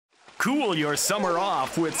Cool your summer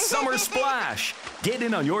off with Summer Splash. Get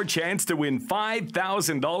in on your chance to win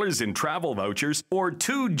 $5,000 in travel vouchers or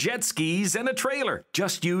 2 jet skis and a trailer.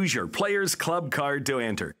 Just use your Players Club card to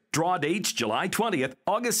enter. Draw dates July 20th,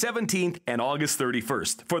 August 17th, and August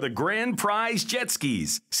 31st for the grand prize jet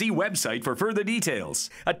skis. See website for further details.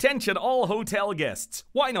 Attention all hotel guests.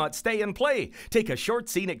 Why not stay and play? Take a short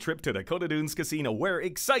scenic trip to Dakota Dunes Casino where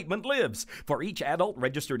excitement lives. For each adult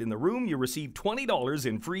registered in the room, you receive $20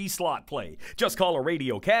 in free slot play. Just call a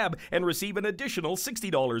radio cab and receive an additional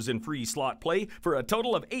 $60 in free slot play for a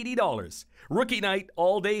total of $80. Rookie night,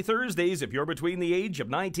 all day Thursdays. If you're between the age of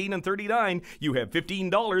 19 and 39, you have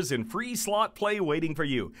 $15 in free slot play waiting for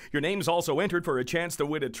you. Your name's also entered for a chance to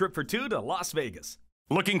win a trip for 2 to Las Vegas.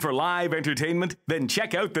 Looking for live entertainment? Then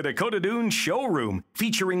check out the Dakota Dunes Showroom,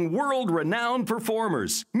 featuring world-renowned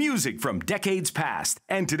performers, music from decades past,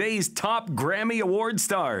 and today's top Grammy Award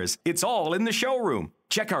stars. It's all in the showroom.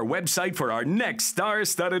 Check our website for our next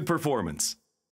star-studded performance.